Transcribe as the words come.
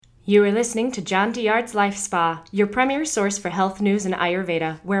You are listening to John Diard's Life Spa, your premier source for health news and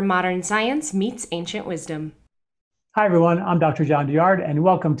Ayurveda, where modern science meets ancient wisdom. Hi, everyone. I'm Dr. John Diard, and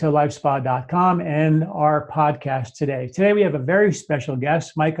welcome to LifeSpa.com and our podcast today. Today, we have a very special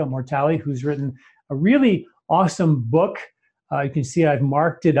guest, Micah Mortali, who's written a really awesome book. You can see I've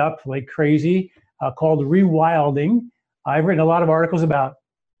marked it up like crazy, called Rewilding. I've written a lot of articles about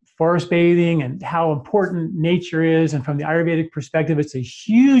forest bathing and how important nature is. And from the Ayurvedic perspective, it's a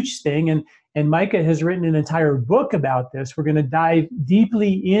huge thing. And Micah has written an entire book about this. We're going to dive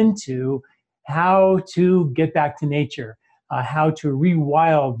deeply into how to get back to nature, how to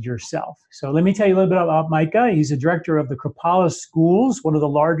rewild yourself. So let me tell you a little bit about Micah. He's the director of the Kripalu Schools, one of the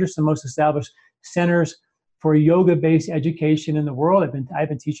largest and most established centers for yoga-based education in the world. I've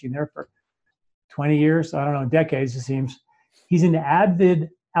been teaching there for 20 years, I don't know, decades it seems. He's an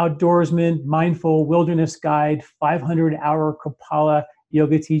avid outdoorsman, mindful wilderness guide, 500-hour Kripalu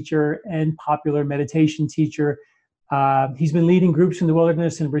yoga teacher, and popular meditation teacher. He's been leading groups in the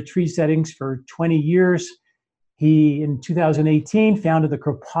wilderness and retreat settings for 20 years. He, in 2018, founded the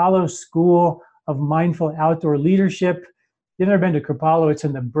Kripalu School of Mindful Outdoor Leadership. If you've never been to Kripalu, it's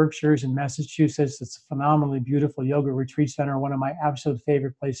in the Berkshires in Massachusetts. It's a phenomenally beautiful yoga retreat center, one of my absolute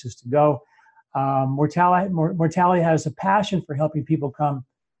favorite places to go. Mortali has a passion for helping people come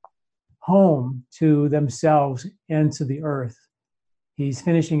home to themselves and to the earth. He's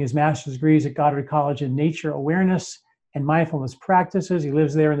finishing his master's degrees at Goddard College in Nature Awareness and Mindfulness Practices. He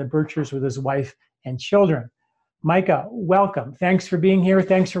lives there in the Berkshires with his wife and children. Micah, welcome. Thanks for being here.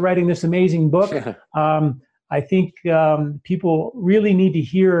 Thanks for writing this amazing book. I think people really need to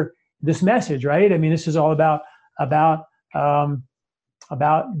hear this message, right? I mean, this is all about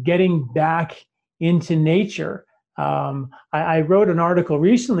getting back into nature. I wrote an article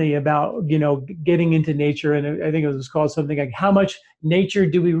recently about, getting into nature, and I think it was called something like "How much nature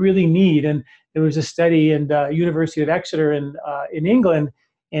do we really need?" And there was a study in the University of Exeter in England,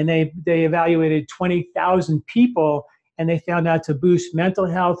 and they evaluated 20,000 people, and they found out to boost mental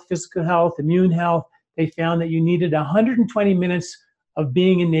health, physical health, immune health, they found that you needed 120 minutes of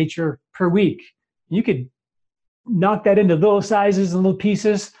being in nature per week. You could knock that into little sizes and little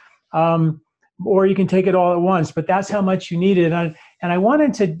pieces. Or you can take it all at once, but that's how much you need it. And I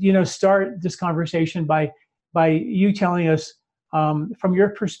wanted to, start this conversation by you telling us, from your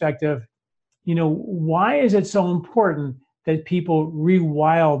perspective, why is it so important that people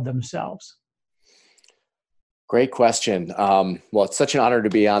rewild themselves? Great question. Well, it's such an honor to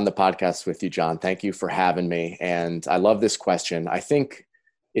be on the podcast with you, John. Thank you for having me. And I love this question. I think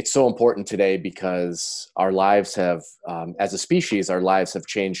it's so important today because our lives have, as a species, our lives have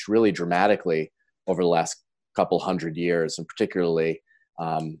changed really dramatically over the last couple hundred years, and particularly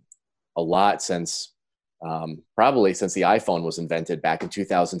a lot since probably since the iPhone was invented back in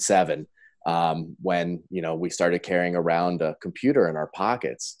 2007, when we started carrying around a computer in our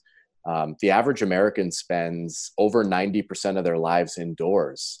pockets. The average American spends over 90% of their lives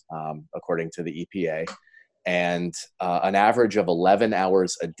indoors, according to the EPA. And an average of 11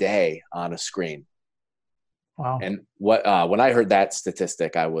 hours a day on a screen. Wow. And when I heard that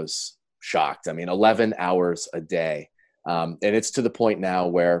statistic, I was shocked. I mean, 11 hours a day. And it's to the point now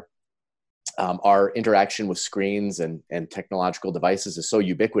where our interaction with screens and technological devices is so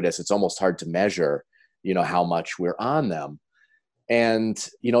ubiquitous, it's almost hard to measure, how much we're on them. And,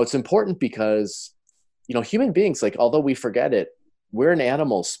 it's important because, human beings, although we forget it, we're an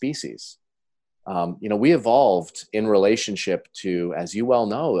animal species. We evolved in relationship to, as you well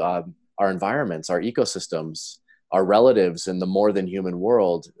know, our environments, our ecosystems, our relatives in the more than human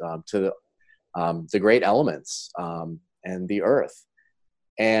world, to the great elements and the earth.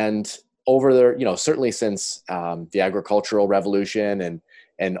 And over there, certainly since the agricultural revolution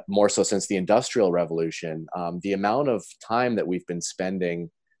and more so since the industrial revolution, the amount of time that we've been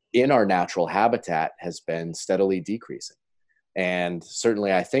spending in our natural habitat has been steadily decreasing. And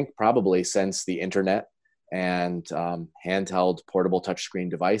certainly, I think probably since the internet and handheld portable touchscreen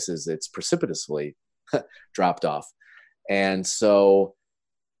devices, it's precipitously dropped off. And so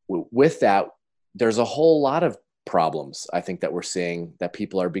with that, there's a whole lot of problems, I think, that we're seeing that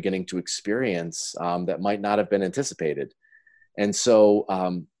people are beginning to experience that might not have been anticipated. And so,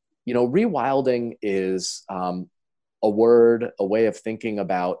 rewilding is a way of thinking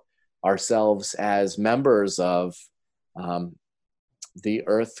about ourselves as members of the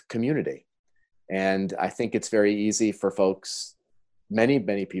earth community. And I think it's very easy for folks, many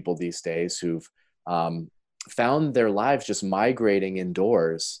people these days who've found their lives just migrating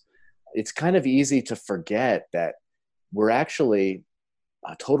indoors. It's kind of easy to forget that we're actually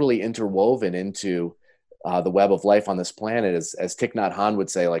totally interwoven into the web of life on this planet, as Thich Nhat Hanh would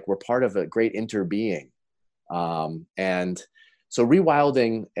say, like we're part of a great interbeing. And so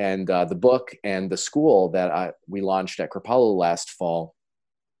Rewilding and the book and the school that we launched at Kripalu last fall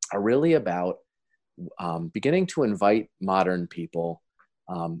are really about beginning to invite modern people,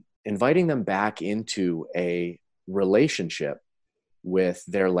 inviting them back into a relationship with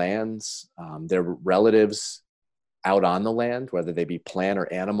their lands, their relatives out on the land, whether they be plant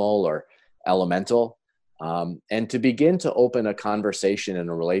or animal or elemental, and to begin to open a conversation and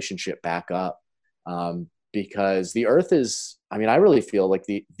a relationship back up. Because the earth is, I mean, I really feel like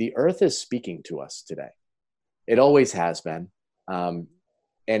the earth is speaking to us today. It always has been. And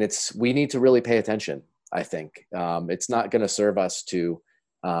we need to really pay attention, I think. It's not going to serve us to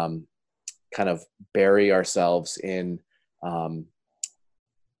kind of bury ourselves in, in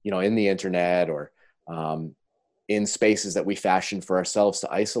the internet or in spaces that we fashion for ourselves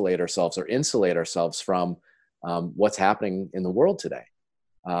to isolate ourselves or insulate ourselves from what's happening in the world today.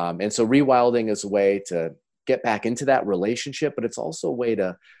 And so Rewilding is a way to get back into that relationship, but it's also a way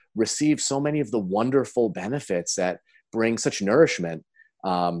to receive so many of the wonderful benefits that bring such nourishment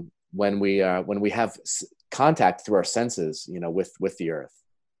when we have contact through our senses, with the earth.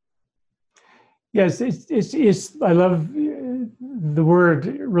 Yes, it's I love the word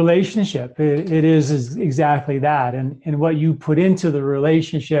relationship. It is exactly that, and what you put into the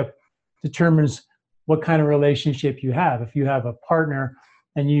relationship determines what kind of relationship you have. If you have a partner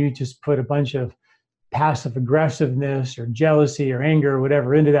and you just put a bunch of passive aggressiveness or jealousy or anger or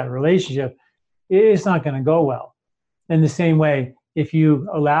whatever into that relationship, it's not going to go well. In the same way, if you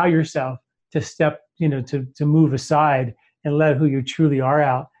allow yourself to step, to move aside and let who you truly are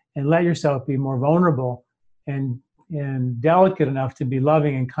out and let yourself be more vulnerable and delicate enough to be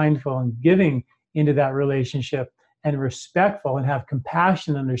loving and kindful and giving into that relationship and respectful and have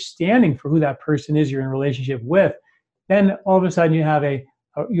compassion and understanding for who that person is you're in a relationship with, then all of a sudden you have a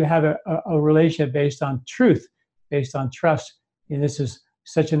relationship based on truth, based on trust. And this is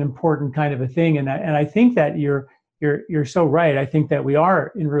such an important kind of a thing. And I think that you're so right. I think that we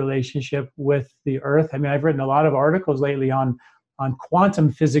are in relationship with the earth. I mean, I've written a lot of articles lately on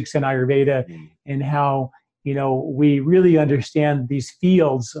quantum physics and Ayurveda and how, we really understand these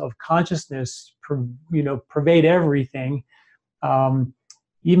fields of consciousness, pervade everything.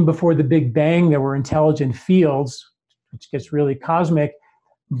 Even before the Big Bang, there were intelligent fields, which gets really cosmic.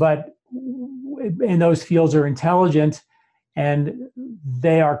 And those fields are intelligent and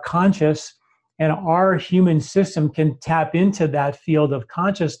they are conscious, and our human system can tap into that field of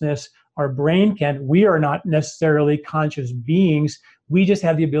consciousness. Our brain can. We are not necessarily conscious beings. We just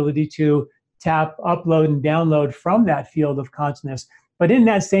have the ability to tap, upload, and download from that field of consciousness. But in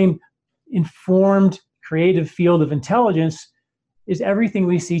that same informed, creative field of intelligence is everything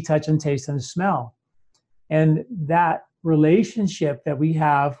we see, touch, and taste, and smell. And that relationship that we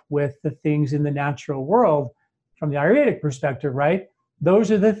have with the things in the natural world from the Ayurvedic perspective, right?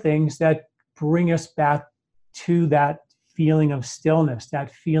 Those are the things that bring us back to that feeling of stillness,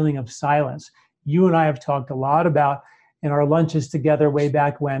 that feeling of silence. You and I have talked a lot about in our lunches together way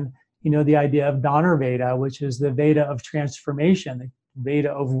back when, the idea of Dhanurveda, which is the Veda of transformation, the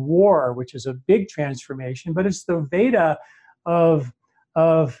Veda of war, which is a big transformation, but it's the Veda of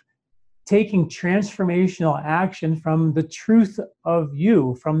taking transformational action from the truth of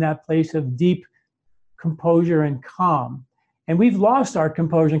you, from that place of deep composure and calm. And we've lost our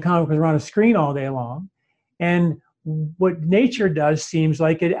composure and calm because we're on a screen all day long. And what nature does seems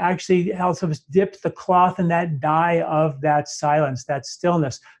like it actually helps us dip the cloth in that dye of that silence, that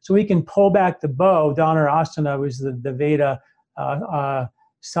stillness. So we can pull back the bow. Dhanurasana was the Veda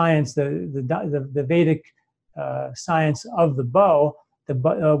science, the Vedic science of the bow,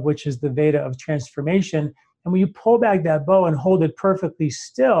 which is the Veda of transformation. And when you pull back that bow and hold it perfectly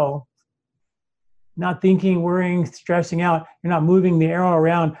still, not thinking, worrying, stressing out, you're not moving the arrow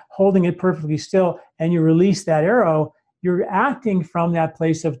around, holding it perfectly still, and you release that arrow, you're acting from that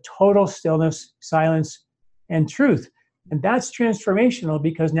place of total stillness, silence, and truth. And that's transformational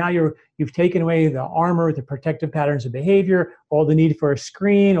because now you've taken away the armor, the protective patterns of behavior, all the need for a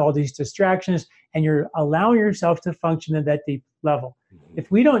screen, all these distractions, and you're allowing yourself to function at that deep level.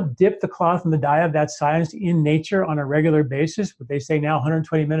 If we don't dip the cloth in the dye of that silence in nature on a regular basis, what they say now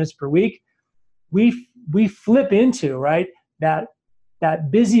 120 minutes per week, we flip into, right, that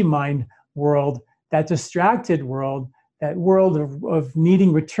busy mind world, that distracted world, that world of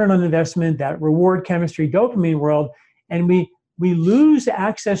needing return on investment, that reward chemistry, dopamine world, and we lose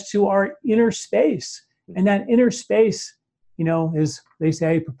access to our inner space. And that inner space, is, they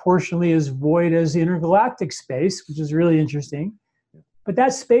say, proportionally as void as intergalactic space, which is really interesting. But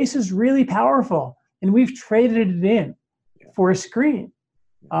that space is really powerful. and we've traded it in for a screen.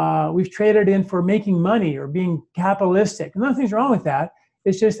 We've traded it in for making money or being capitalistic. And nothing's wrong with that.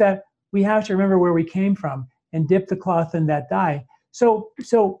 It's just that we have to remember where we came from and dip the cloth in that dye. So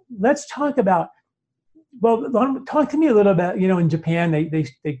let's talk about. Well, talk to me a little bit. In Japan, they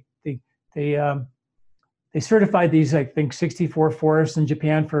certified these, I think, 64 forests in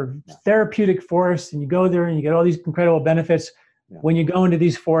Japan for therapeutic forests, and you go there and you get all these incredible benefits when you go into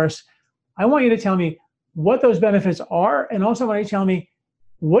these forests. I want you to tell me what those benefits are, and also I want you to tell me,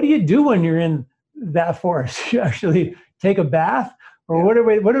 what do you do when you're in that forest? You actually take a bath, or what are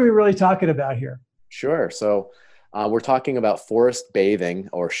we really talking about here? Sure. So we're talking about forest bathing,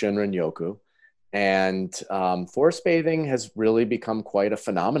 or Shinrin-yoku. And forest bathing has really become quite a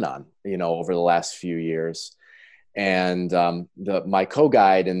phenomenon, over the last few years. And my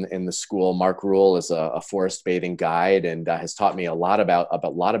co-guide in the school, Mark Rule, is a forest bathing guide and has taught me a lot about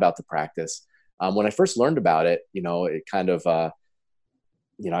the practice. When I first learned about it, it kind of,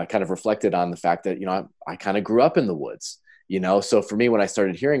 I kind of reflected on the fact that, I kind of grew up in the woods, So for me, when I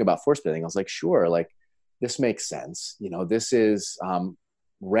started hearing about forest bathing, I was like, sure, like this makes sense. This is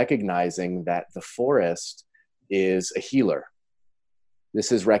recognizing that the forest is a healer.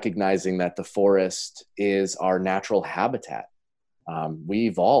 This is recognizing that the forest is our natural habitat. We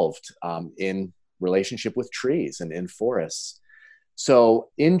evolved in relationship with trees and in forests. So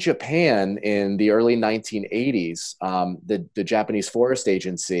in Japan, in the early 1980s, the Japanese Forest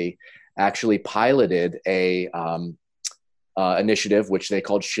Agency actually piloted a initiative which they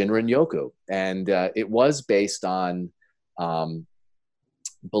called Shinrin-yoku, and it was based on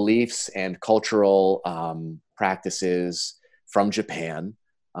beliefs and cultural practices from Japan.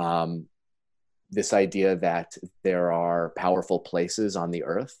 This idea that there are powerful places on the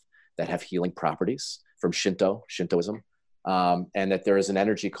earth that have healing properties from Shintoism, and that there is an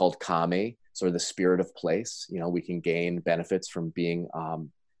energy called kami, sort of the spirit of place. We can gain benefits from being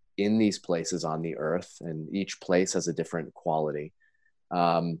in these places on the earth, and each place has a different quality.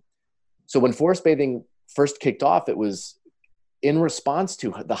 So when forest bathing first kicked off, it was in response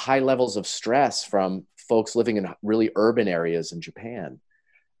to the high levels of stress from folks living in really urban areas in Japan.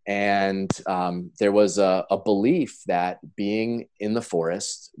 And there was a belief that being in the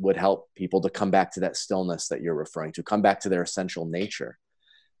forest would help people to come back to that stillness that you're referring to, come back to their essential nature.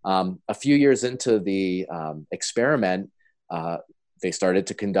 A few years into the experiment, they started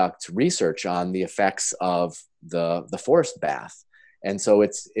to conduct research on the effects of the forest bath. And so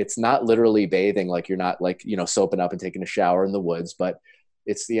it's not literally bathing, like you're not soaping up and taking a shower in the woods, but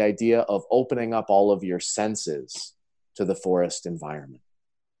it's the idea of opening up all of your senses to the forest environment.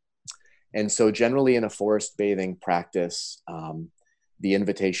 And so generally in a forest bathing practice, the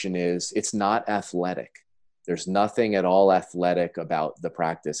invitation is, it's not athletic. There's nothing at all athletic about the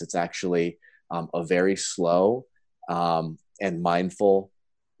practice. It's actually a very slow and mindful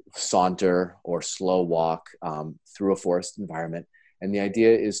saunter or slow walk through a forest environment. And the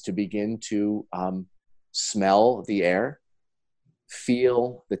idea is to begin to smell the air,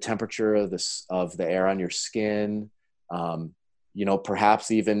 feel the temperature of the air on your skin, perhaps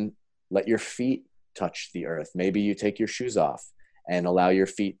even let your feet touch the earth. Maybe you take your shoes off and allow your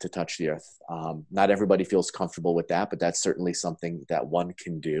feet to touch the earth. Not everybody feels comfortable with that, but that's certainly something that one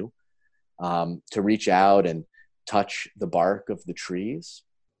can do. To reach out and touch the bark of the trees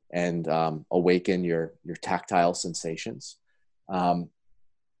and awaken your tactile sensations.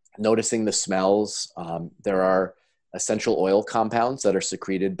 Noticing the smells. There are essential oil compounds that are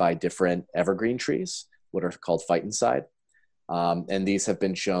secreted by different evergreen trees, what are called phytoncide. And these have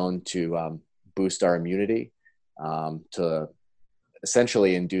been shown to boost our immunity, to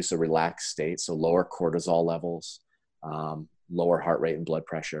essentially induce a relaxed state, so lower cortisol levels, lower heart rate and blood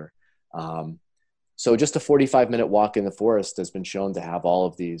pressure. So just a 45-minute walk in the forest has been shown to have all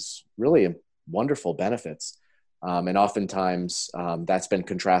of these really wonderful benefits. And oftentimes that's been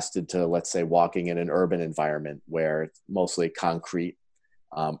contrasted to, let's say, walking in an urban environment where it's mostly concrete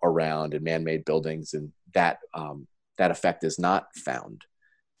around and man-made buildings, and that effect is not found.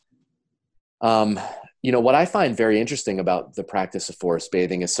 What I find very interesting about the practice of forest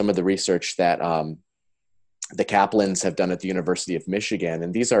bathing is some of the research that the Kaplans have done at the University of Michigan.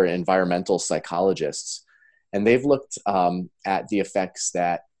 And these are environmental psychologists. And they've looked at the effects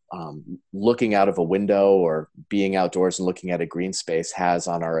that looking out of a window or being outdoors and looking at a green space has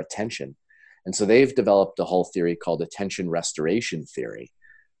on our attention. And so they've developed a whole theory called attention restoration theory,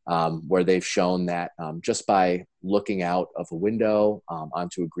 where they've shown that just by looking out of a window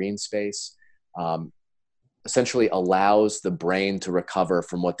onto a green space, essentially allows the brain to recover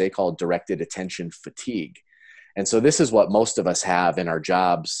from what they call directed attention fatigue. And so this is what most of us have in our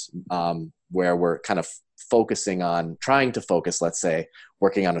jobs, where we're kind of trying to focus, let's say,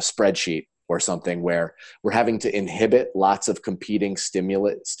 working on a spreadsheet or something, where we're having to inhibit lots of competing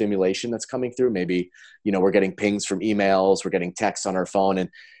stimulation that's coming through. Maybe, we're getting pings from emails, we're getting texts on our phone, and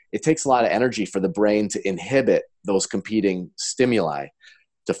it takes a lot of energy for the brain to inhibit those competing stimuli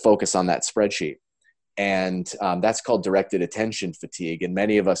to focus on that spreadsheet. And that's called directed attention fatigue. And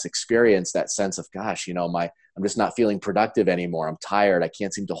many of us experience that sense of, gosh, I'm just not feeling productive anymore. I'm tired. I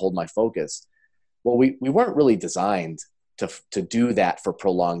can't seem to hold my focus. Well, we weren't really designed to do that for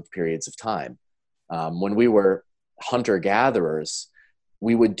prolonged periods of time. When we were hunter-gatherers,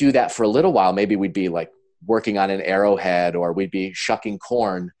 we would do that for a little while. Maybe we'd be like working on an arrowhead, or we'd be shucking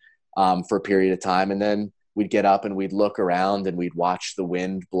corn for a period of time. And then we'd get up and we'd look around and we'd watch the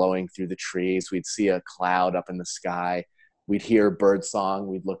wind blowing through the trees. We'd see a cloud up in the sky. We'd hear bird song.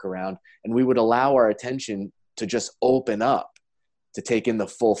 We'd look around, and we would allow our attention to just open up, to take in the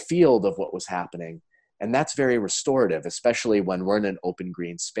full field of what was happening. And that's very restorative, especially when we're in an open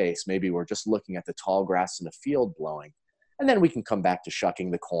green space. Maybe we're just looking at the tall grass in a field blowing, and then we can come back to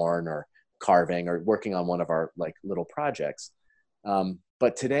shucking the corn or carving or working on one of our little projects.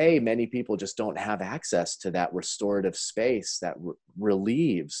 But today, many people just don't have access to that restorative space that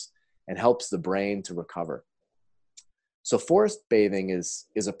relieves and helps the brain to recover. So forest bathing is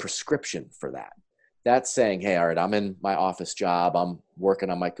a prescription for that. That's saying, hey, all right, I'm in my office job. I'm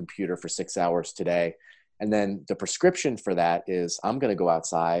working on my computer for 6 hours today. And then the prescription for that is I'm going to go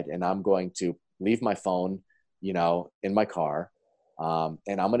outside and I'm going to leave my phone, in my car.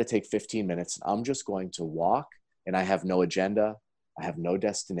 And I'm going to take 15 minutes. I'm just going to walk, and I have no agenda. I have no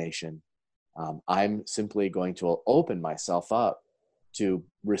destination. I'm simply going to open myself up to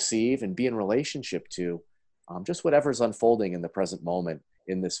receive and be in relationship to just whatever's unfolding in the present moment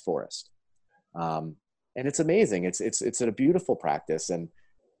in this forest. And it's amazing. It's a beautiful practice,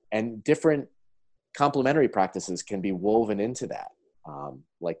 and different complementary practices can be woven into that.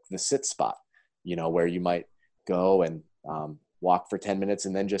 Like the sit spot, where you might go and walk for 10 minutes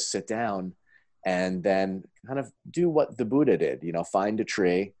and then just sit down and then kind of do what the Buddha did, find a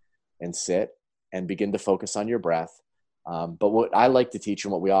tree and sit and begin to focus on your breath. But what I like to teach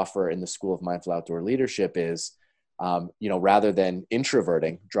and what we offer in the School of Mindful Outdoor Leadership is, rather than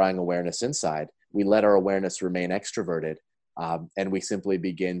introverting, drawing awareness inside, we let our awareness remain extroverted, and we simply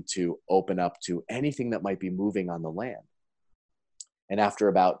begin to open up to anything that might be moving on the land. And after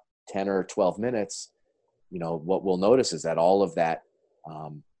about 10 or 12 minutes, what we'll notice is that all of that,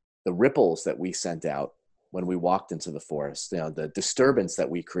 the ripples that we sent out when we walked into the forest, the disturbance that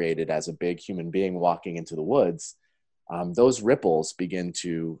we created as a big human being walking into the woods, those ripples begin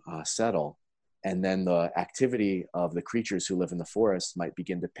to settle. And then the activity of the creatures who live in the forest might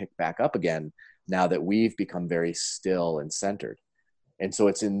begin to pick back up again now that we've become very still and centered. And so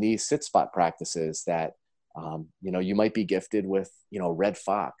it's in these sit spot practices that, you might be gifted with, red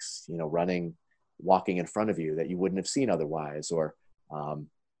fox, walking in front of you that you wouldn't have seen otherwise, or,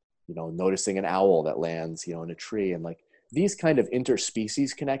 noticing an owl that lands, in a tree. And these kind of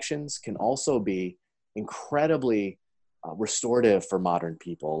interspecies connections can also be incredibly restorative for modern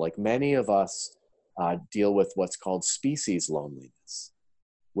people. Many of us deal with what's called species loneliness,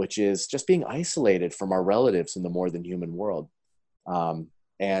 which is just being isolated from our relatives in the more than human world.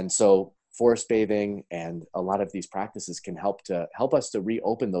 And so forest bathing and a lot of these practices can help us to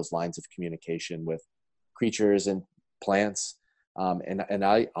reopen those lines of communication with creatures and plants. And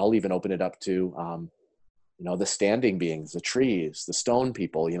I'll even open it up to, the standing beings, the trees, the stone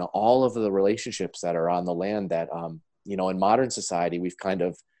people, all of the relationships that are on the land that, in modern society, we've kind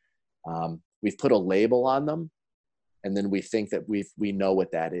of, we've put a label on them, and then we think that we know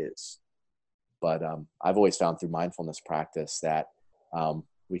what that is. But I've always found through mindfulness practice that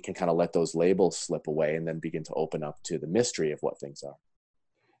we can kind of let those labels slip away and then begin to open up to the mystery of what things are.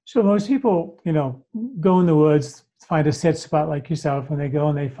 So most people, go in the woods, find a sit spot like yourself, when they go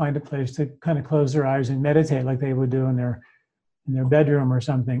and they find a place to kind of close their eyes and meditate like they would do in their bedroom or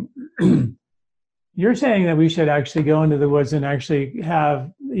something. You're saying that we should actually go into the woods and actually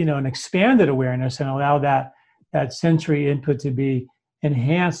have, an expanded awareness and allow that sensory input to be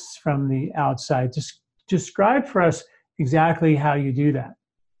enhanced from the outside. Just describe for us exactly how you do that.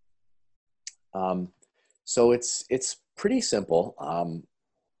 So it's pretty simple.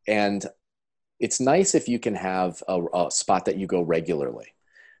 And it's nice if you can have a spot that you go regularly.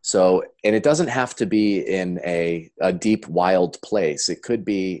 So, and it doesn't have to be in a deep, wild place. It could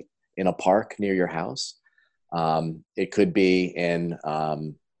be in a park near your house. It could be in,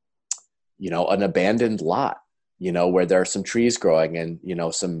 an abandoned lot, where there are some trees growing and,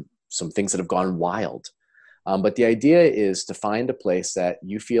 some things that have gone wild. But the idea is to find a place that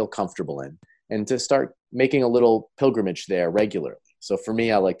you feel comfortable in and to start making a little pilgrimage there regularly. So for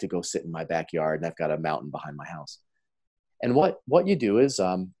me, I like to go sit in my backyard, and I've got a mountain behind my house. And what you do is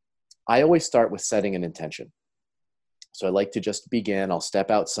I always start with setting an intention. So I like to just begin. I'll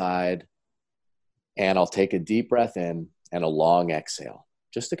step outside and I'll take a deep breath in and a long exhale,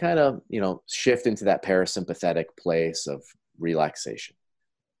 just to kind of, shift into that parasympathetic place of relaxation.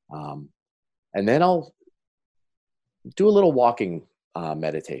 And then I'll do a little walking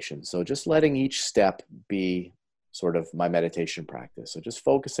meditation. So just letting each step be sort of my meditation practice. So just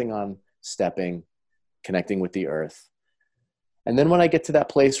focusing on stepping, connecting with the earth. And then when I get to that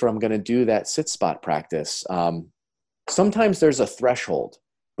place where I'm going to do that sit spot practice, sometimes there's a threshold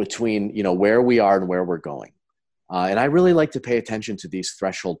between, where we are and where we're going. And I really like to pay attention to these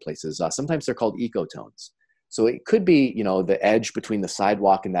threshold places. Sometimes they're called ecotones. So it could be, the edge between the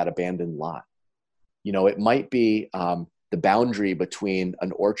sidewalk and that abandoned lot. It might be the boundary between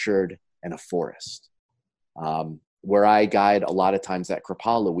an orchard and a forest. Where I guide a lot of times at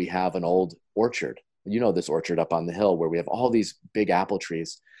Kripalu, we have an old orchard. This orchard up on the hill where we have all these big apple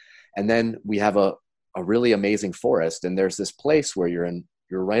trees. And then we have a really amazing forest. And there's this place where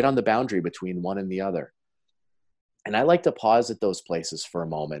you're right on the boundary between one and the other. And I like to pause at those places for a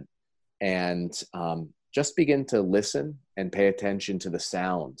moment and just begin to listen and pay attention to the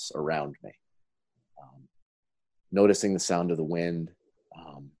sounds around me. Noticing the sound of the wind,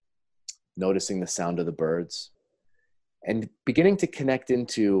 noticing the sound of the birds, and beginning to connect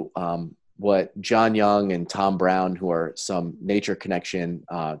into what John Young and Tom Brown, who are some nature connection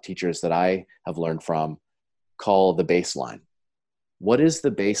teachers that I have learned from, call the baseline. What is the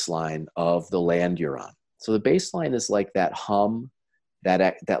baseline of the land you're on? So the baseline is like that hum,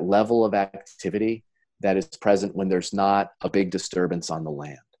 that level of activity that is present when there's not a big disturbance on the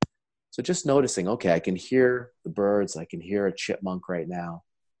land. So just noticing, okay, I can hear the birds, I can hear a chipmunk right now.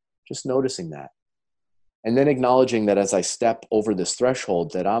 Just noticing that. And then acknowledging that as I step over this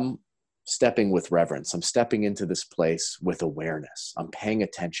threshold, that I'm stepping with reverence. I'm stepping into this place with awareness. I'm paying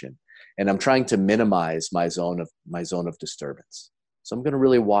attention, and I'm trying to minimize my zone of disturbance. So I'm going to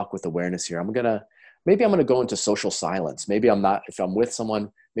really walk with awareness here. Maybe I'm going to go into social silence. Maybe I'm not, if I'm with someone,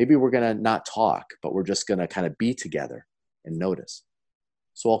 maybe we're going to not talk, but we're just going to kind of be together and notice.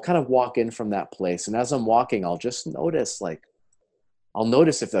 So I'll kind of walk in from that place. And as I'm walking, I'll just notice, I'll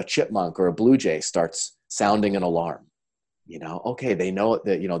notice if a chipmunk or a blue jay starts sounding an alarm. Okay, they know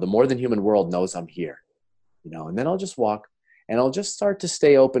that, the more than human world knows I'm here, and then I'll just walk and I'll just start to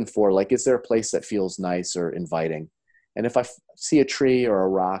stay open for, is there a place that feels nice or inviting? And if I see a tree or a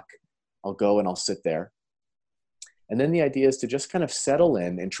rock, I'll go and I'll sit there. And then the idea is to just kind of settle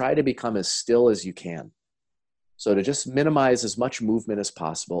in and try to become as still as you can. So to just minimize as much movement as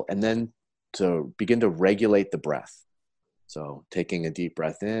possible, and then to begin to regulate the breath. So taking a deep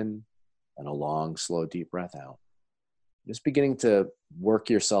breath in and a long, slow, deep breath out. Just beginning to work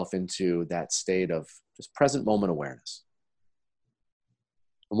yourself into that state of just present moment awareness.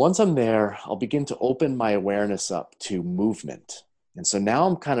 And once I'm there, I'll begin to open my awareness up to movement. And so now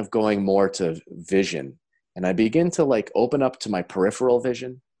I'm kind of going more to vision. And I begin to open up to my peripheral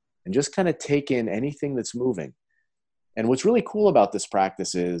vision and just kind of take in anything that's moving. And what's really cool about this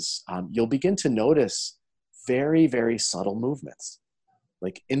practice is you'll begin to notice very, very subtle movements,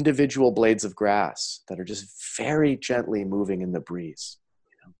 like individual blades of grass that are just very gently moving in the breeze.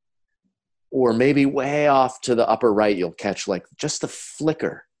 Or maybe way off to the upper right, you'll catch just the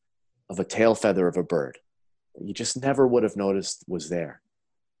flicker of a tail feather of a bird that you just never would have noticed was there.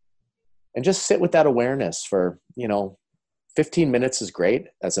 And just sit with that awareness for, 15 minutes is great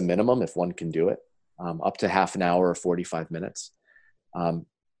as a minimum if one can do it, up to half an hour or 45 minutes.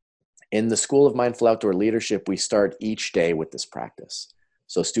 In the School of Mindful Outdoor Leadership, we start each day with this practice.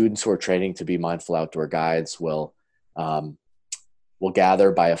 So students who are training to be mindful outdoor guides will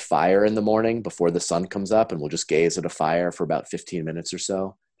gather by a fire in the morning before the sun comes up, and we'll just gaze at a fire for about 15 minutes or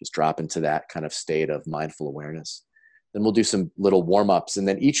so, just drop into that kind of state of mindful awareness. Then we'll do some little warm-ups, and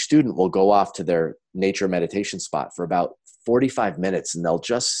then each student will go off to their nature meditation spot for about 45 minutes, and they'll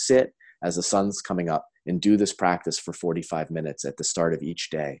just sit as the sun's coming up and do this practice for 45 minutes at the start of each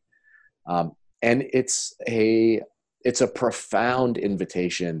day. And it's a profound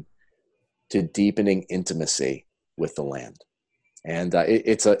invitation to deepening intimacy with the land. And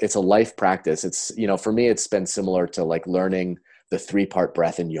it's a life practice. It's, for me, it's been similar to learning the 3-part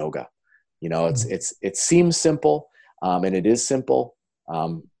breath in yoga. It seems simple, and it is simple.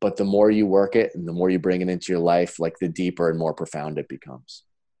 But the more you work it and the more you bring it into your life, the deeper and more profound it becomes.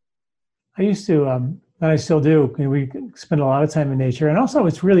 I used to, and I still do. We spend a lot of time in nature. And also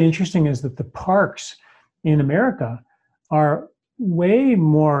what's really interesting is that the parks in America are way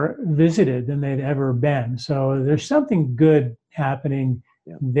more visited than they've ever been. So there's something good happening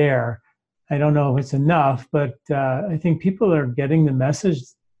there. I don't know if it's enough, but I think people are getting the message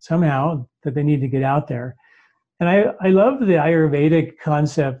somehow that they need to get out there. And I love the Ayurvedic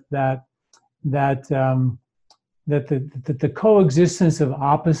concept that the coexistence of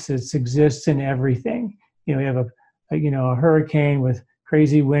opposites exists in everything. You have a hurricane with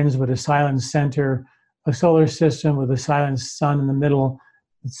crazy winds with a silent center, a solar system with a silent sun in the middle,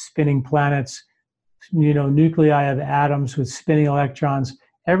 with spinning planets, nuclei of atoms with spinning electrons.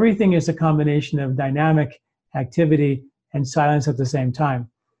 Everything is a combination of dynamic activity and silence at the same time.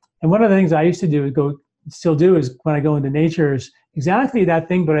 And one of the things I used to do is when I go into nature is exactly that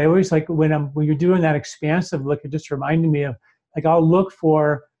thing. But I always like when you're doing that expansive look, it just reminded me of I'll look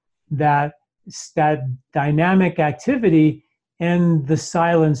for that dynamic activity and the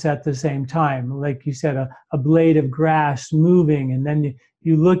silence at the same time. Like you said, a blade of grass moving, and then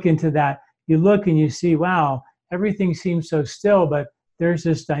you look into that. You look and you see, wow, everything seems so still, but there's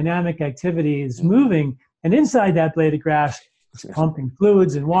this dynamic activity is moving, and inside that blade of grass, it's pumping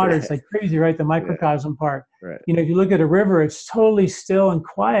fluids and water. It's like crazy, right? The microcosm part. Right. If you look at a river, it's totally still and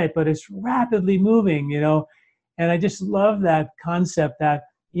quiet, but it's rapidly moving. And I just love that concept that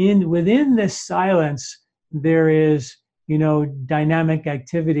within this silence there is dynamic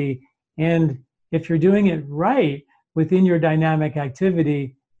activity, and if you're doing it right, within your dynamic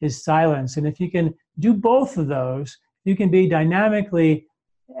activity is silence. And if you can do both of those, you can be dynamically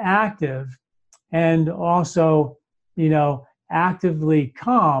active and also actively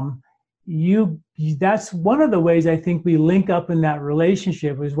calm. That's one of the ways I think we link up in that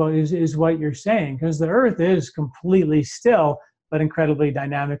relationship is what you're saying, because the earth is completely still but incredibly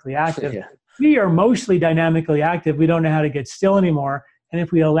dynamically active. Yeah. We are mostly dynamically active. We don't know how to get still anymore. And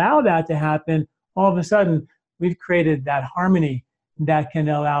if we allow that to happen, all of a sudden we've created that harmony that can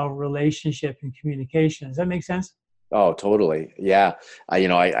allow relationship and communication. Does that make sense? Oh, totally. Yeah.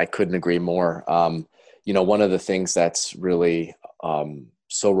 I couldn't agree more. One of the things that's really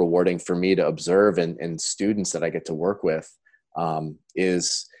so rewarding for me to observe in students that I get to work with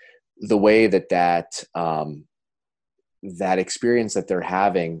is the way that experience that they're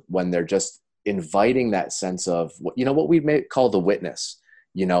having when they're just inviting that sense of what we may call the witness,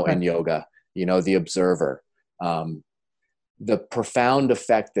 in yoga, the observer, the profound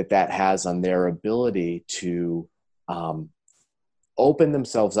effect that has on their ability to open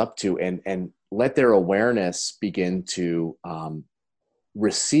themselves up to and let their awareness begin to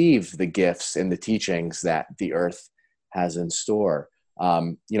receive the gifts and the teachings that the earth has in store.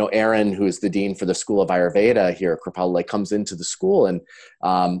 Erin, who is the dean for the School of Ayurveda here at Kripalu Lake, comes into the school, and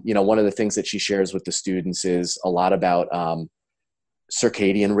one of the things that she shares with the students is a lot about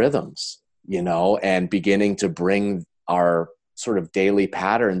circadian rhythms, and beginning to bring our sort of daily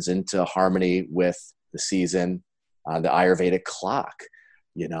patterns into harmony with the season, the Ayurvedic clock,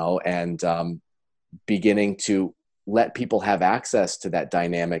 and beginning to let people have access to that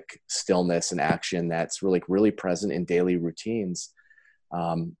dynamic stillness and action that's really present in daily routines.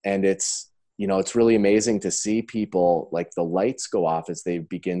 And it's really amazing to see people, like the lights go off as they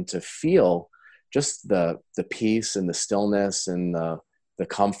begin to feel just the peace and the stillness and the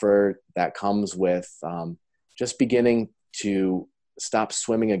comfort that comes with just beginning to stop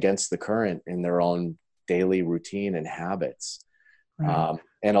swimming against the current in their own daily routine and habits. Right.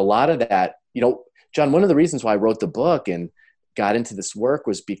 And a lot of that, John, one of the reasons why I wrote the book and got into this work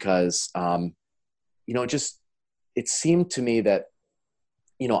was because, it seemed to me that,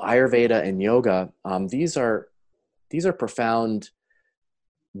 Ayurveda and yoga, these are profound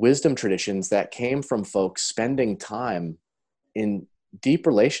wisdom traditions that came from folks spending time in deep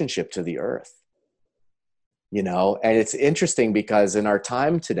relationship to the earth, and it's interesting because in our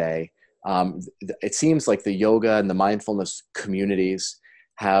time today, it seems like the yoga and the mindfulness communities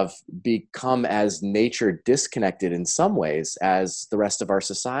have become as nature disconnected in some ways as the rest of our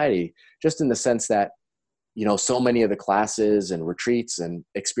society, just in the sense that, so many of the classes and retreats and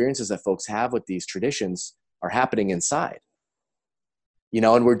experiences that folks have with these traditions are happening inside,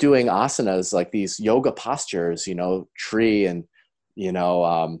 and we're doing asanas, like these yoga postures, tree and,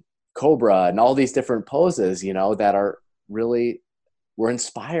 cobra and all these different poses, that are really, we're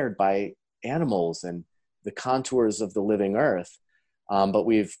inspired by animals and the contours of the living earth. But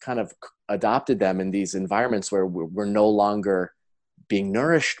we've kind of adopted them in these environments where we're no longer being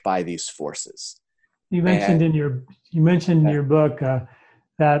nourished by these forces. You mentioned in your book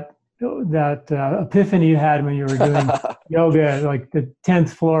that epiphany you had when you were doing yoga, like the 10th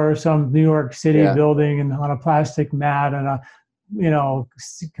floor of some New York City building and on a plastic mat and a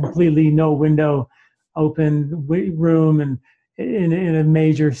completely no window open room and in a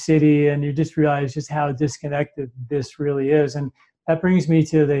major city, and you just realize just how disconnected this really is. And that brings me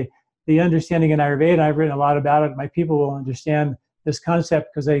to the understanding in Ayurveda. I've written a lot about it. My people will understand this concept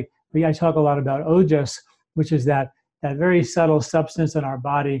because I talk a lot about ojas, which is that very subtle substance in our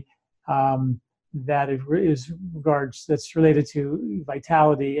body that that's related to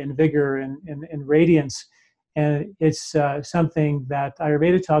vitality and vigor and radiance. And it's something that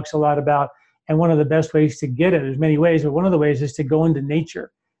Ayurveda talks a lot about. And one of the best ways to get it, there's many ways, but one of the ways is to go into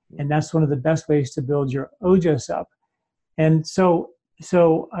nature. And that's one of the best ways to build your ojas up. And so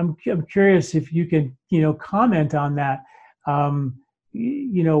I'm curious if you could, comment on that.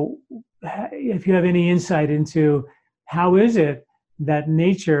 If you have any insight into how is it that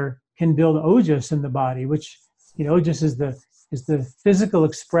nature can build ojas in the body, which, ojas is the physical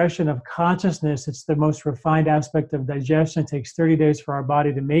expression of consciousness. It's the most refined aspect of digestion. It takes 30 days for our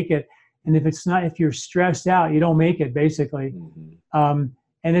body to make it. And if you're stressed out, you don't make it, basically. Mm-hmm.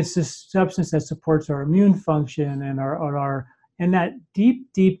 And it's this substance that supports our immune function and and that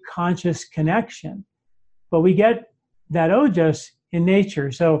deep conscious connection. But we get that ojas in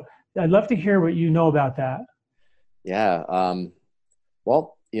nature. So I'd love to hear what you know about that. Yeah.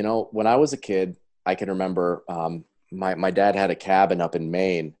 Well, when I was a kid, I can remember my dad had a cabin up in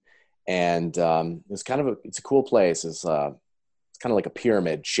Maine, and it's a cool place. It's kind of like a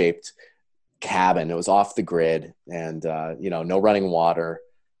pyramid shaped cabin. It was off the grid, and no running water,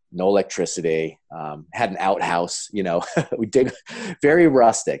 no electricity, had an outhouse, we dig very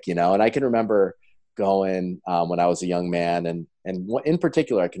rustic, and I can remember going when I was a young man, and in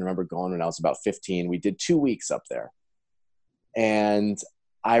particular, I can remember going when I was about 15. We did 2 weeks up there, and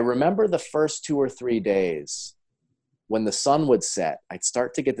I remember the first 2 or 3 days when the sun would set, I'd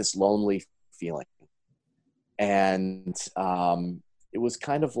start to get this lonely feeling, and it was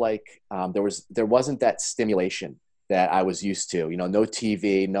kind of like there wasn't that stimulation that I was used to. No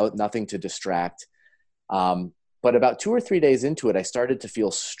TV, nothing to distract. But about 2 or 3 days into it, I started to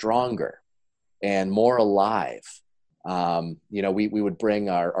feel stronger and more alive. We would bring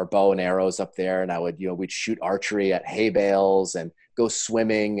our bow and arrows up there, and we'd shoot archery at hay bales and go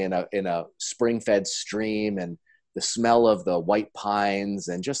swimming in a spring-fed stream, and the smell of the white pines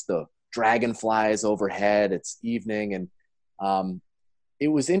and just the dragonflies overhead. It's evening, and it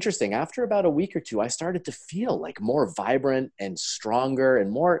was interesting. After about a week or two, I started to feel like more vibrant and stronger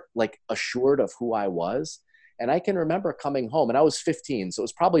and more like assured of who I was. And I can remember coming home, and I was 15, so it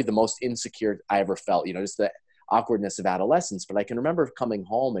was probably the most insecure I ever felt, just the awkwardness of adolescence. But I can remember coming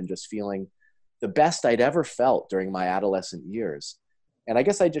home and just feeling the best I'd ever felt during my adolescent years. And I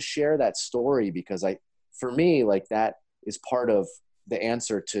guess I just share that story because for me, like, that is part of the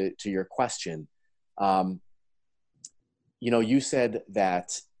answer to your question. You said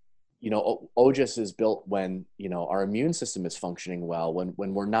that, ojas is built when, our immune system is functioning well,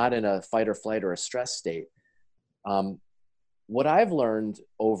 when we're not in a fight or flight or a stress state. What I've learned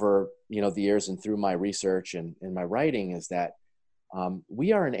over, the years and through my research and my writing is that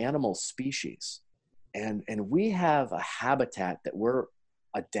we are an animal species, and we have a habitat that we're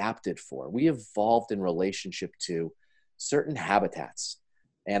adapted for. We evolved in relationship to certain habitats.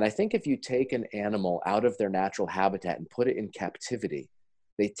 And I think if you take an animal out of their natural habitat and put it in captivity,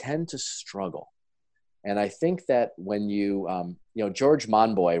 they tend to struggle. And I think that when George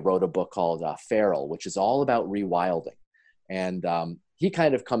Monbiot wrote a book called Feral, which is all about rewilding. And he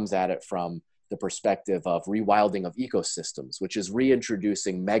kind of comes at it from the perspective of rewilding of ecosystems, which is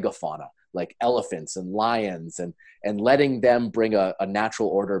reintroducing megafauna like elephants and lions and letting them bring a natural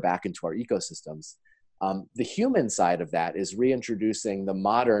order back into our ecosystems. The human side of that is reintroducing the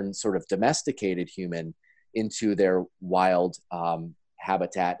modern sort of domesticated human into their wild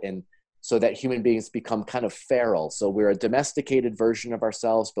habitat, and so that human beings become kind of feral. So we're a domesticated version of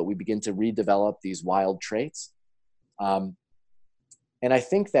ourselves, but we begin to redevelop these wild traits. And I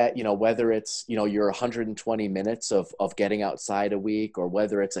think that, whether it's, your 120 minutes of getting outside a week, or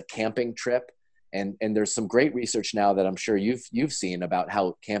whether it's a camping trip, and there's some great research now that I'm sure you've seen about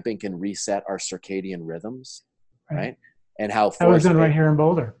how camping can reset our circadian rhythms, right? And how I was done right here in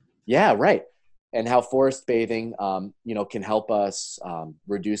Boulder. Yeah, right. And how forest bathing, can help us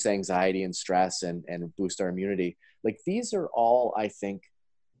reduce anxiety and stress and boost our immunity. Like, these are all, I think,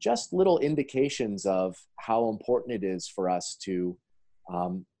 just little indications of how important it is for us to,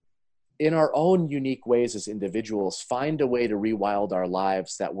 in our own unique ways as individuals, find a way to rewild our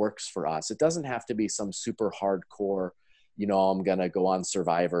lives that works for us. It doesn't have to be some super hardcore, I'm going to go on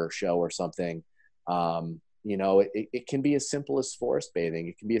Survivor show or something. It can be as simple as forest bathing.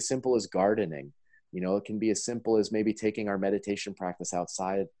 It can be as simple as gardening. It can be as simple as maybe taking our meditation practice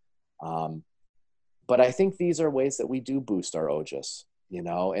outside. But I think these are ways that we do boost our ojas,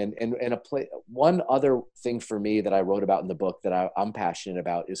 one other thing for me that I wrote about in the book that I'm passionate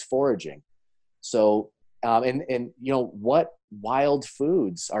about is foraging. So, what wild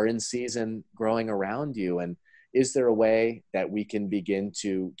foods are in season growing around you? And is there a way that we can begin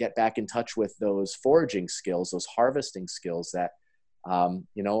to get back in touch with those foraging skills, those harvesting skills that,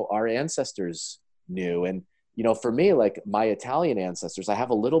 our ancestors knew? And, for me, like my Italian ancestors, I have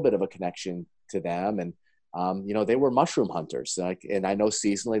a little bit of a connection to them. And, they were mushroom hunters. And I know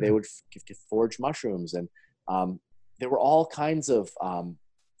seasonally they would forage mushrooms. And there were all kinds of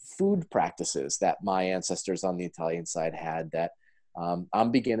food practices that my ancestors on the Italian side had that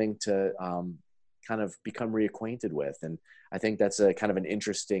I'm beginning to kind of become reacquainted with. And I think that's a kind of an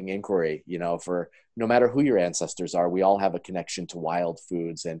interesting inquiry, for no matter who your ancestors are, we all have a connection to wild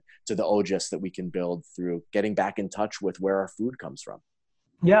foods and to the ojas that we can build through getting back in touch with where our food comes from.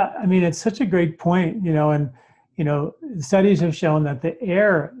 Yeah, I mean, it's such a great point, and, studies have shown that the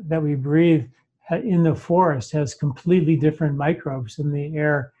air that we breathe in the forest has completely different microbes than the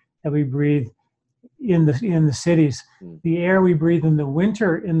air that we breathe in the cities. The air we breathe in the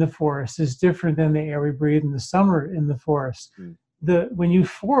winter in the forest is different than the air we breathe in the summer in the forest. When you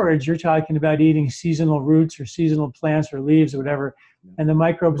forage, you're talking about eating seasonal roots or seasonal plants or leaves or whatever, and the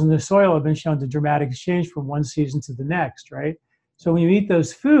microbes in the soil have been shown to dramatically change from one season to the next, right? So when you eat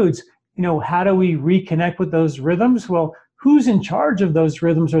those foods, how do we reconnect with those rhythms? Well, who's in charge of those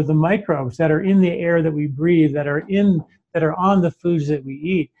rhythms are the microbes that are in the air that we breathe, that are on the foods that we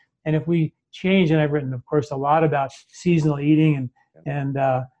eat. And if we change, and I've written, of course, a lot about seasonal eating and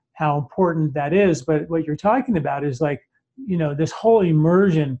how important that is. But what you're talking about is like, this whole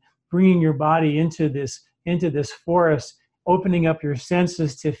immersion, bringing your body into this forest, opening up your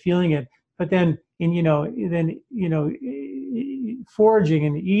senses to feeling it. But then, foraging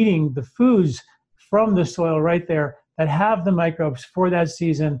and eating the foods from the soil right there that have the microbes for that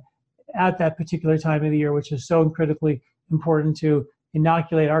season at that particular time of the year, which is so critically important to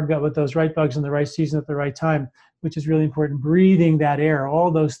inoculate our gut with those right bugs in the right season at the right time, which is really important. Breathing that air, all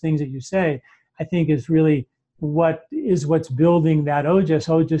those things that you say, I think is really what's building that ojas.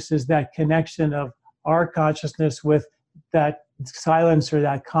 Ojas is that connection of our consciousness with that silence or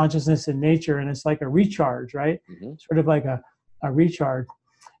that consciousness in nature. And it's like a recharge, right? Mm-hmm. Sort of like a recharge.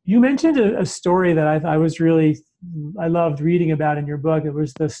 You mentioned a story that I loved reading about in your book. It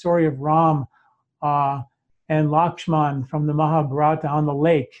was the story of Ram and Lakshman from the Mahabharata on the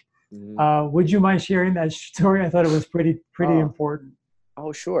lake. Mm-hmm. Would you mind sharing that story? I thought it was pretty important.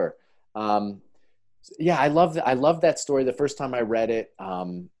 Oh, sure. Yeah, I love that story. The first time I read it,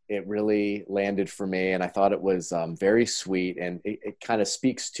 it really landed for me, and I thought it was very sweet, and it kind of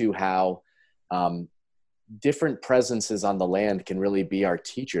speaks to how different presences on the land can really be our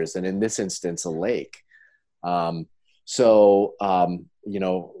teachers, and in this instance, a lake. Rama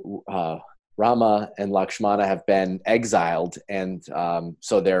and Lakshmana have been exiled, and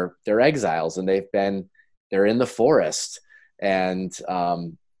so they're exiles, and they're in the forest, and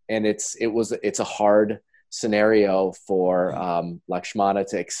it's a hard scenario for Lakshmana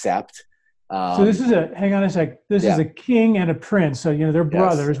to accept. So this is hang on a sec. This is a king and a prince. So, they're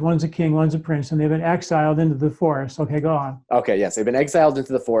brothers. Yes. One's a king, one's a prince, and they've been exiled into the forest. Okay, go on. Okay, yes. They've been exiled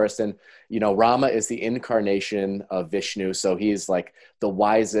into the forest, and, Rama is the incarnation of Vishnu. So he's like the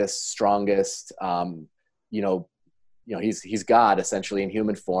wisest, strongest, he's God essentially in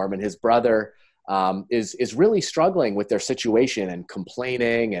human form. And his brother is really struggling with their situation and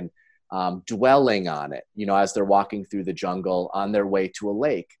complaining and dwelling on it, as they're walking through the jungle on their way to a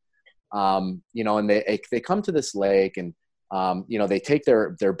lake. And they come to this lake, and they take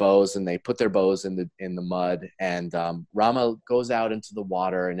their bows and they put their bows in the mud, and Rama goes out into the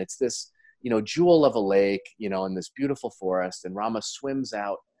water, and it's this jewel of a lake, in this beautiful forest, and Rama swims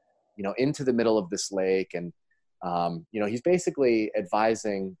out into the middle of this lake, and he's basically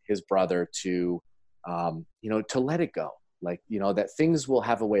advising his brother to let it go, like that things will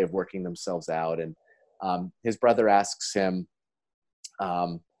have a way of working themselves out. And his brother asks him,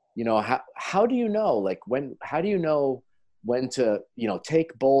 how do you know, how do you know when to,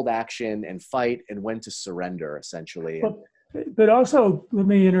 take bold action and fight and when to surrender, essentially? But also, let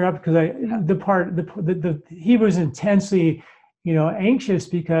me interrupt, because he was intensely, anxious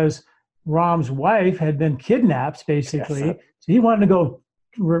because Ram's wife had been kidnapped, basically. Yes. So he wanted to go,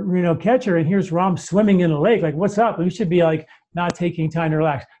 catch her. And here's Ram swimming in a lake. Like, what's up? We should be not taking time to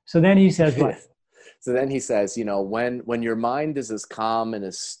relax. So then he says, what? So then he says, when your mind is as calm and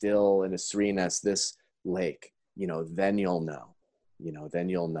as still and as serene as this lake, then you'll know, then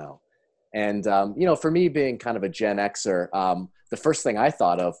you'll know. And, for me being kind of a Gen Xer, the first thing I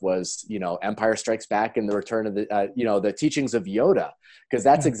thought of was, Empire Strikes Back and the return of the teachings of Yoda, because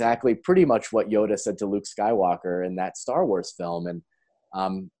that's exactly pretty much what Yoda said to Luke Skywalker in that Star Wars film. And,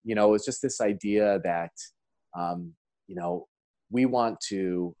 it was just this idea that, we want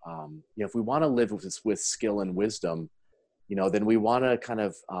to, if we want to live with skill and wisdom, then we want to kind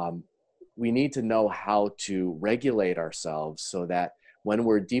of, we need to know how to regulate ourselves so that when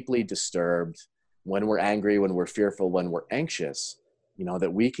we're deeply disturbed, when we're angry, when we're fearful, when we're anxious,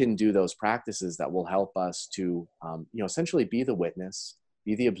 that we can do those practices that will help us to, essentially be the witness,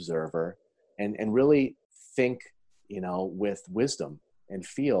 be the observer, and really think, with wisdom and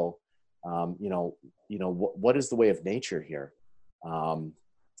feel, what is the way of nature here?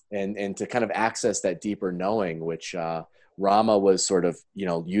 And to kind of access that deeper knowing, which Rama was sort of,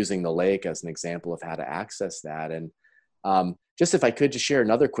 using the lake as an example of how to access that. And just if I could just share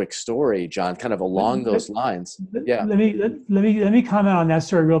another quick story, John, kind of along those lines. Yeah. Let me comment on that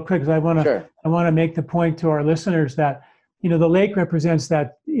story real quick, because I want to make the point to our listeners that, the lake represents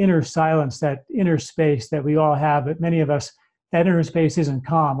that inner silence, that inner space that we all have, but many of us, that inner space isn't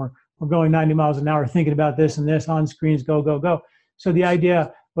calm. We're going 90 miles an hour thinking about this and this, on screens, go, go, go. So the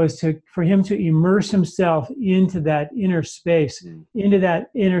idea was for him to immerse himself into that inner space, into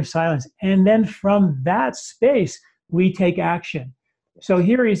that inner silence. And then from that space, we take action. So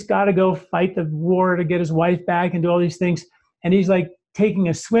here he's got to go fight the war to get his wife back and do all these things. And he's like taking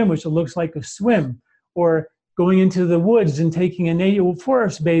a swim, which looks like a swim, or going into the woods and taking a native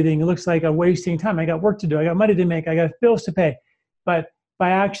forest bathing. It looks like a wasting time. I got work to do. I got money to make. I got bills to pay. But by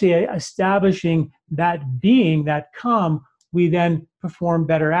actually establishing that being, that calm, we then perform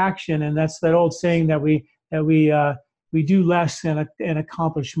better action. And that's that old saying that we do less and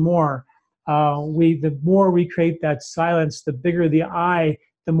accomplish more. The more we create that silence, the bigger the eye,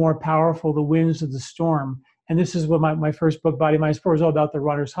 the more powerful the winds of the storm. And this is what my first book, Body, Mind, Sport, is all about, the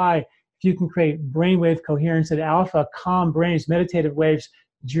runner's high. If you can create brainwave coherence at alpha, calm brains, meditative waves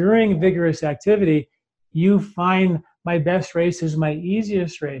during vigorous activity, you find my best race is my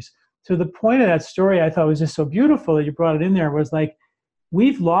easiest race. So the point of that story I thought was just so beautiful that you brought it in there, was like,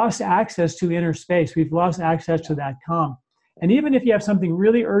 we've lost access to inner space. We've lost access to that calm. And even if you have something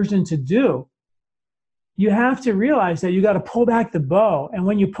really urgent to do, you have to realize that you got to pull back the bow. And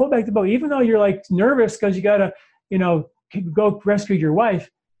when you pull back the bow, even though you're like nervous because you got to, go rescue your wife,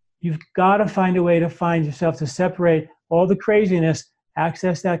 you've got to find a way to find yourself to separate all the craziness,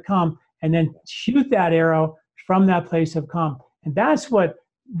 access that calm, and then shoot that arrow from that place of calm. And that's what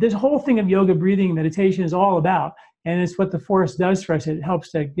this whole thing of yoga, breathing, meditation is all about. And it's what the forest does for us. It helps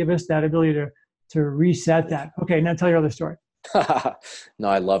to give us that ability to reset that. Okay, now tell your other story. No,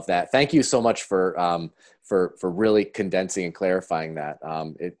 I love that. Thank you so much for really condensing and clarifying that.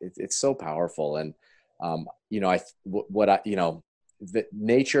 It's so powerful. And, the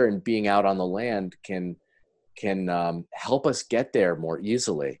nature and being out on the land can help us get there more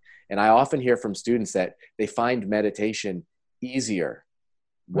easily. And I often hear from students that they find meditation easier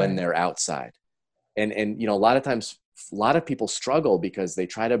when they're outside. And a lot of times, a lot of people struggle because they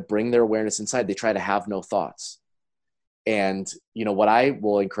try to bring their awareness inside. They try to have no thoughts. And, what I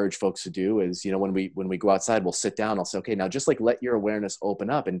will encourage folks to do is, when we go outside, we'll sit down, I'll say, okay, now just like let your awareness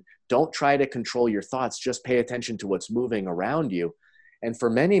open up and don't try to control your thoughts. Just pay attention to what's moving around you. And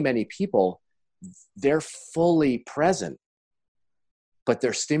for many, many people, they're fully present, but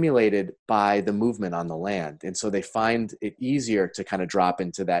they're stimulated by the movement on the land. And so they find it easier to kind of drop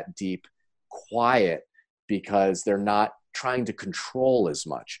into that deep quiet because they're not trying to control as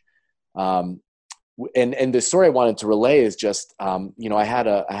much. And the story I wanted to relay is just, I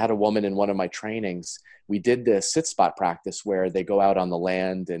had a woman in one of my trainings. We did the sit spot practice where they go out on the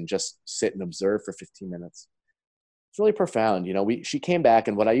land and just sit and observe for 15 minutes. It's really profound. She came back,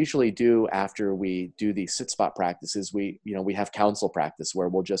 and what I usually do after we do these sit spot practices, we have council practice where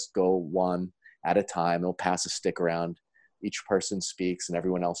we'll just go one at a time. We'll pass a stick around. Each person speaks and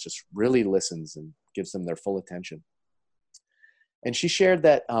everyone else just really listens and gives them their full attention. And she shared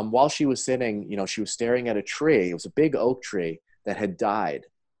that while she was sitting, she was staring at a tree. It was a big oak tree that had died,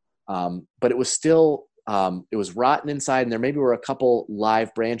 but it was still, it was rotten inside, and there maybe were a couple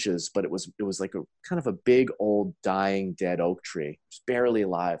live branches, but it was like a kind of a big old dying dead oak tree, just barely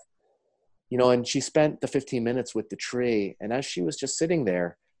alive. And she spent the 15 minutes with the tree, and as she was just sitting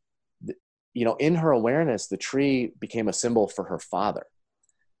there, in her awareness, the tree became a symbol for her father.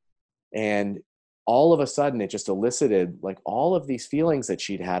 And all of a sudden, it just elicited like all of these feelings that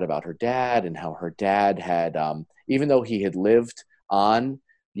she'd had about her dad, and how her dad had, even though he had lived on,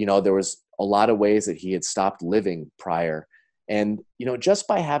 there was a lot of ways that he had stopped living prior. And, just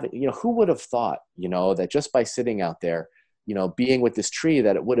by having, who would have thought, that just by sitting out there, being with this tree,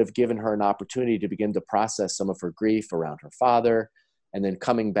 that it would have given her an opportunity to begin to process some of her grief around her father, and then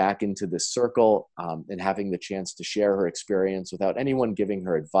coming back into this circle and having the chance to share her experience without anyone giving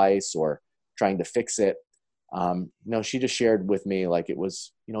her advice or trying to fix it. She just shared with me like it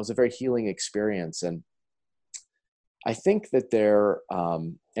was a very healing experience. And I think that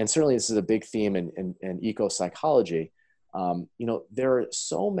and certainly this is a big theme in eco-psychology, there are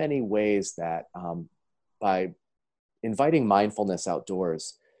so many ways that by inviting mindfulness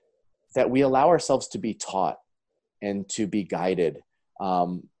outdoors, that we allow ourselves to be taught and to be guided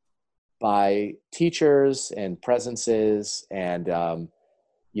by teachers and presences and,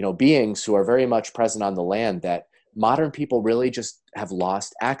 beings who are very much present on the land that modern people really just have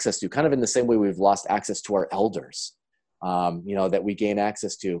lost access to, kind of in the same way we've lost access to our elders, that we gain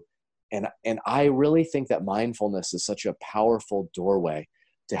access to. And I really think that mindfulness is such a powerful doorway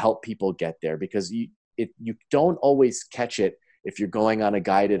to help people get there, because you don't always catch it if you're going on a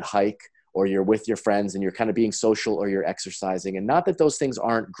guided hike or you're with your friends and you're kind of being social or you're exercising. And not that those things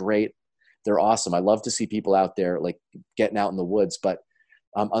aren't great. They're awesome. I love to see people out there like getting out in the woods, but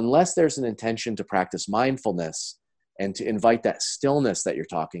unless there's an intention to practice mindfulness and to invite that stillness that you're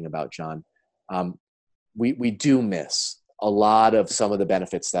talking about, John, we do miss a lot of some of the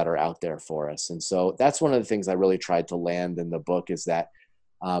benefits that are out there for us. And so that's one of the things I really tried to land in the book, is that,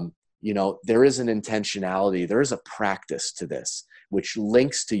 there is an intentionality, there is a practice to this, which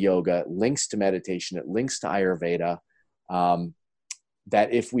links to yoga, links to meditation, it links to Ayurveda,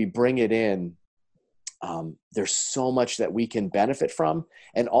 that if we bring it in, there's so much that we can benefit from.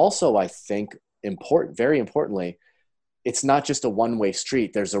 And also, I think very importantly, it's not just a one-way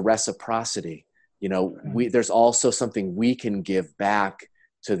street. There's a reciprocity. There's also something we can give back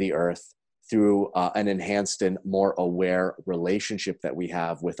to the earth through an enhanced and more aware relationship that we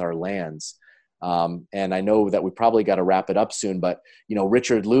have with our lands. And I know that we probably got to wrap it up soon, but,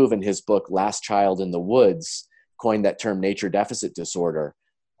 Richard Louv in his book, Last Child in the Woods, coined that term nature deficit disorder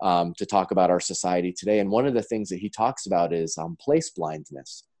to talk about our society today. And one of the things that he talks about is place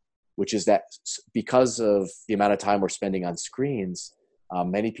blindness, which is that because of the amount of time we're spending on screens,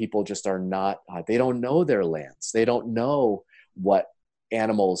 many people just are not, they don't know their lands. They don't know what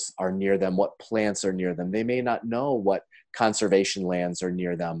animals are near them, what plants are near them. They may not know what conservation lands are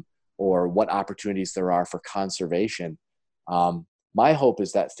near them or what opportunities there are for conservation. My hope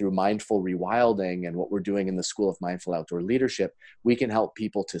is that through mindful rewilding and what we're doing in the School of Mindful Outdoor Leadership, we can help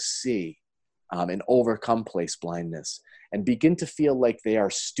people to see and overcome place blindness and begin to feel like they are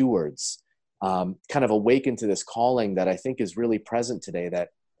stewards, kind of awaken to this calling that I think is really present today, that,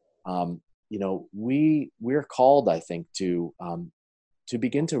 we're called, I think, to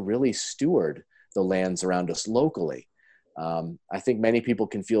begin to really steward the lands around us locally. I think many people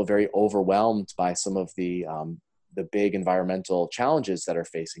can feel very overwhelmed by some of the big environmental challenges that are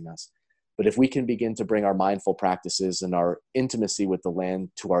facing us. But if we can begin to bring our mindful practices and our intimacy with the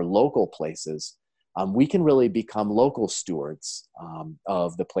land to our local places, we can really become local stewards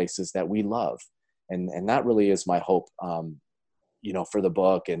of the places that we love. And that really is my hope, for the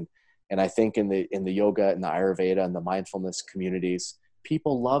book. And I think in the yoga and the Ayurveda and the mindfulness communities,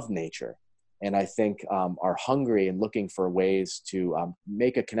 people love nature. And I think are hungry and looking for ways to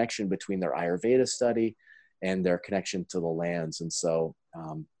make a connection between their Ayurveda study and their connection to the lands. And so,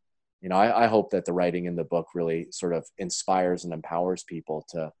 I hope that the writing in the book really sort of inspires and empowers people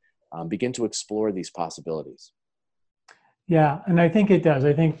to begin to explore these possibilities. Yeah, and I think it does.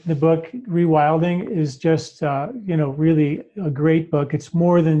 I think the book Rewilding is just, really a great book. It's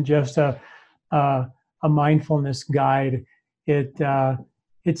more than just a mindfulness guide.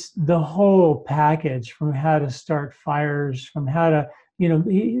 It's the whole package, from how to start fires, from how to,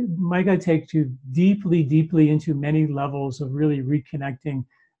 Micah takes you deeply, deeply into many levels of really reconnecting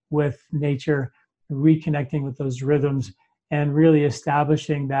with nature, reconnecting with those rhythms, and really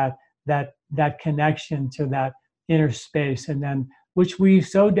establishing that connection to that inner space, and then which we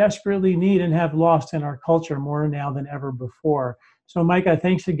so desperately need and have lost in our culture more now than ever before. So Micah,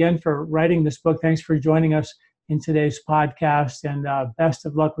 thanks again for writing this book. Thanks for joining us in today's podcast, and best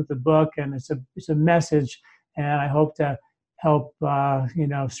of luck with the book. And it's a message, and I hope to help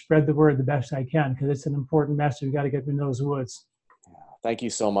spread the word the best I can, because it's an important message. We got to get in those woods. Thank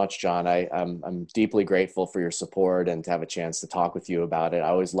you so much, John. I'm deeply grateful for your support and to have a chance to talk with you about it. I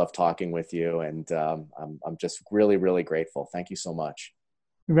always love talking with you, and I'm just really, really grateful. Thank you so much.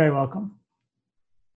 You're very welcome.